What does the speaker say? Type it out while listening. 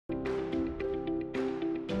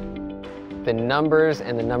The numbers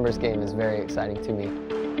and the numbers game is very exciting to me.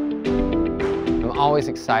 I'm always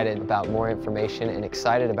excited about more information and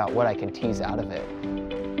excited about what I can tease out of it.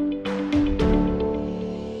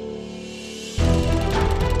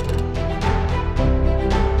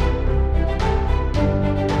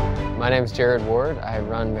 My name is Jared Ward. I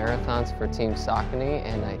run marathons for Team Saucony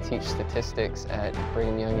and I teach statistics at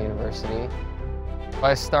Brigham Young University.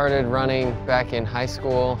 I started running back in high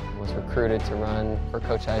school, was recruited to run for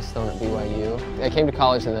Coach Eystone at BYU. I came to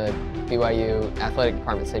college and the BYU athletic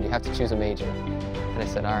department said you have to choose a major. And I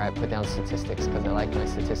said, all right, put down statistics because I liked my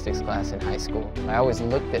statistics class in high school. I always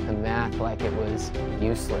looked at the math like it was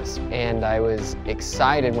useless. And I was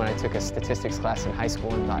excited when I took a statistics class in high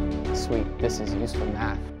school and thought, sweet, this is useful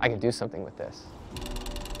math. I can do something with this.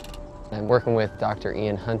 I'm working with Dr.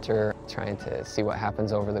 Ian Hunter, trying to see what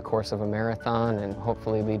happens over the course of a marathon and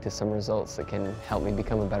hopefully lead to some results that can help me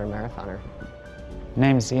become a better marathoner. My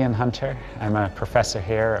name's Ian Hunter. I'm a professor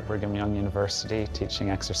here at Brigham Young University teaching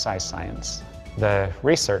exercise science. The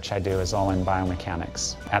research I do is all in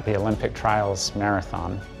biomechanics. At the Olympic Trials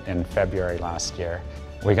Marathon in February last year,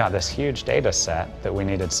 we got this huge data set that we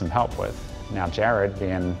needed some help with. Now Jared,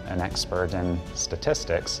 being an expert in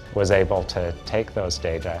statistics, was able to take those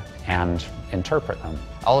data and interpret them.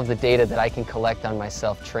 All of the data that I can collect on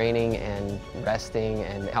myself training and resting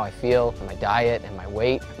and how I feel, my diet and my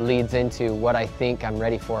weight, leads into what I think I'm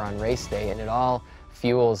ready for on race day, and it all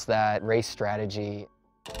fuels that race strategy.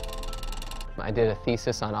 I did a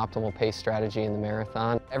thesis on optimal pace strategy in the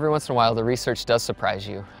marathon. Every once in a while, the research does surprise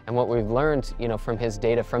you. And what we've learned, from his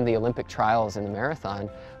data from the Olympic trials in the marathon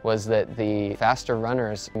was that the faster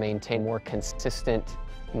runners maintain more consistent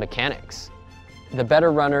mechanics. The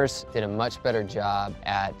better runners did a much better job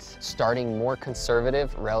at starting more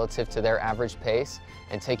conservative relative to their average pace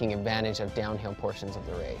and taking advantage of downhill portions of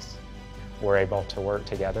the race. We're able to work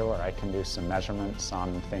together where I can do some measurements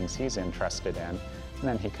on things he's interested in, and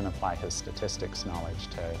then he can apply his statistics knowledge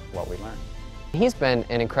to what we learn. He's been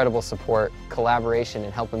an incredible support, collaboration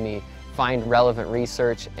in helping me find relevant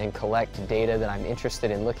research and collect data that I'm interested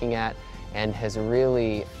in looking at, and has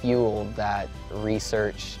really fueled that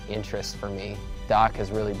research interest for me. Doc has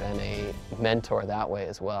really been a mentor that way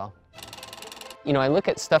as well. I look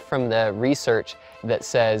at stuff from the research that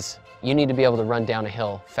says you need to be able to run down a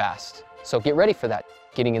hill fast. So get ready for that.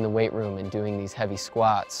 Getting in the weight room and doing these heavy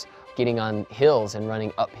squats, getting on hills and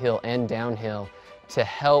running uphill and downhill to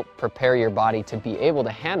help prepare your body to be able to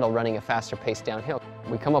handle running a faster pace downhill.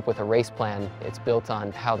 We come up with a race plan. It's built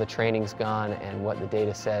on how the training's gone and what the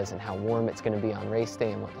data says and how warm it's going to be on race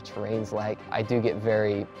day and what the terrain's like. I do get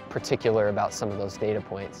very particular about some of those data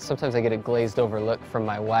points. Sometimes I get a glazed over look from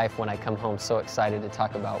my wife when I come home so excited to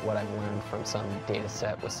talk about what I've learned from some data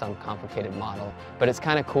set with some complicated model. But it's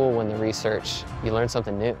kind of cool when the research, you learn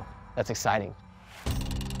something new. That's exciting.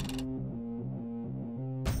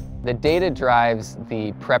 The data drives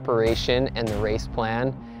the preparation and the race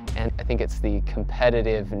plan, and I think it's the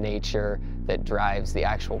competitive nature that drives the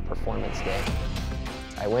actual performance day.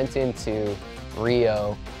 I went into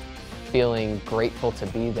Rio feeling grateful to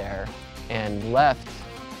be there and left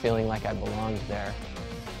feeling like I belonged there.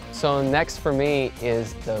 So next for me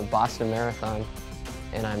is the Boston Marathon,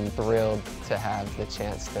 and I'm thrilled to have the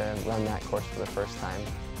chance to run that course for the first time.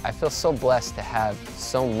 I feel so blessed to have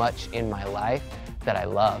so much in my life that I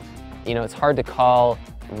love. It's hard to call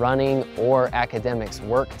running or academics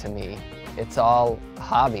work to me. It's all a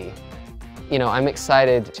hobby. I'm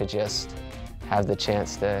excited to just have the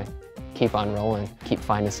chance to keep on rolling, keep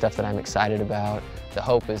finding stuff that I'm excited about. The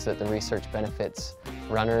hope is that the research benefits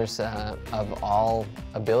runners of all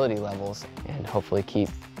ability levels and hopefully keep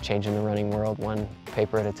changing the running world one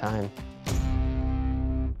paper at a time.